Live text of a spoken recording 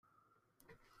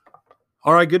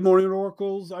All right, good morning,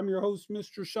 Oracles. I'm your host,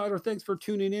 Mr. Scheider. Thanks for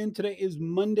tuning in. Today is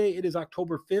Monday. It is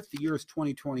October 5th. The year is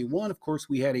 2021. Of course,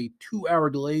 we had a 2 hour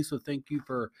delay, so thank you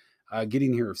for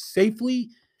getting here safely.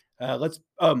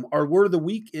 Our word of the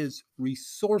week is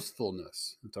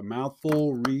resourcefulness. It's a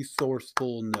mouthful,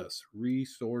 resourcefulness.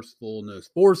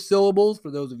 4 syllables for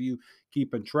those of you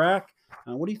keeping track.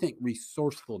 What do you think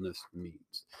resourcefulness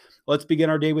means? Let's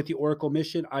begin our day with the Oracle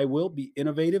mission. I will be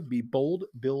innovative, be bold,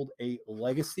 build a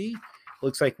legacy.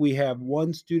 Looks like we have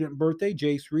one student birthday,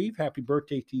 Jace Reeve. Happy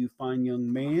birthday to you, fine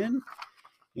young man.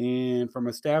 And from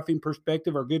a staffing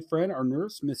perspective, our good friend, our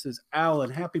nurse, Mrs.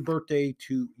 Allen, happy birthday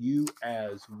to you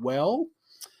as well.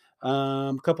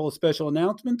 A couple of special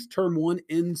announcements. Term 1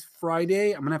 ends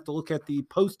Friday. I'm going to have to look at the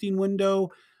posting window.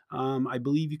 I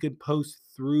believe you could post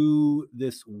through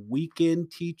this weekend,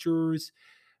 teachers.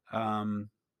 Again,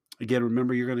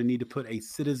 remember, you're going to need to put a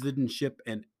citizenship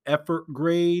and effort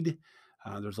grade.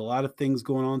 There's a lot of things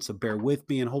going on, so bear with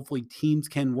me, and hopefully teams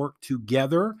can work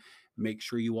together. Make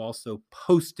sure you also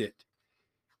post it,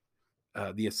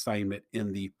 the assignment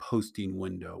in the posting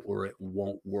window, or it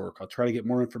won't work. I'll try to get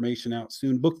more information out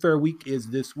soon. Book Fair Week is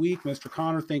this week. Mr.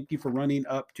 Connor, thank you for running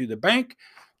up to the bank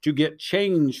to get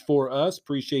change for us.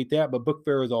 Appreciate that, but Book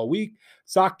Fair is all week.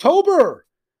 It's October.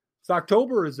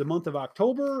 October is the month of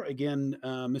October. Again,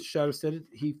 Mr. Shadow said it.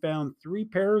 He found 3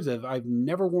 pairs of I've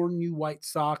never worn you white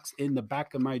socks in the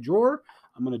back of my drawer.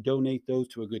 I'm going to donate those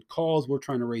to a good cause. We're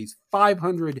trying to raise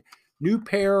 500 new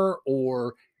pair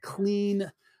or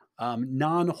clean,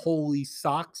 non-holy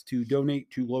socks to donate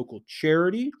to local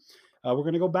charity. We're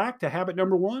going to go back to habit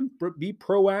number 1, be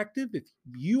proactive. If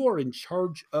you are in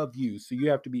charge of you, so you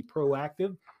have to be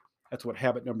proactive. That's what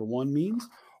habit number 1 means.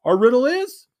 Our riddle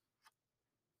is,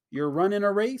 you're running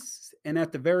a race, and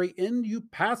at the very end, you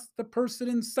pass the person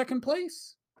in second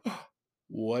place.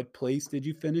 What place did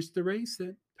you finish the race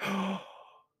in?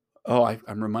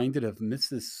 I'm reminded of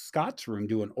Mrs. Scott's room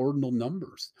doing ordinal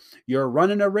numbers. You're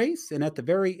running a race, and at the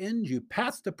very end, you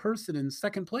pass the person in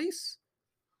second place.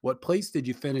 What place did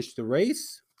you finish the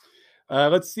race?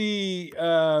 Let's see.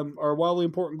 Our wildly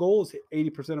important goal is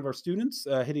 80% of our students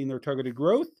hitting their targeted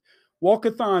growth.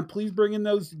 Walkathon, please bring in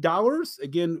those dollars.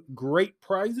 Again, great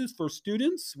prizes for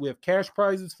students. We have cash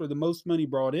prizes for the most money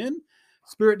brought in.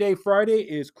 Spirit Day Friday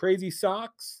is Crazy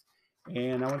Socks.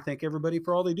 And I want to thank everybody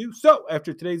for all they do. So,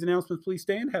 after today's announcements, please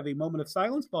stand, have a moment of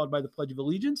silence, followed by the Pledge of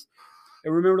Allegiance.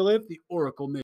 And remember to live the Oracle mission.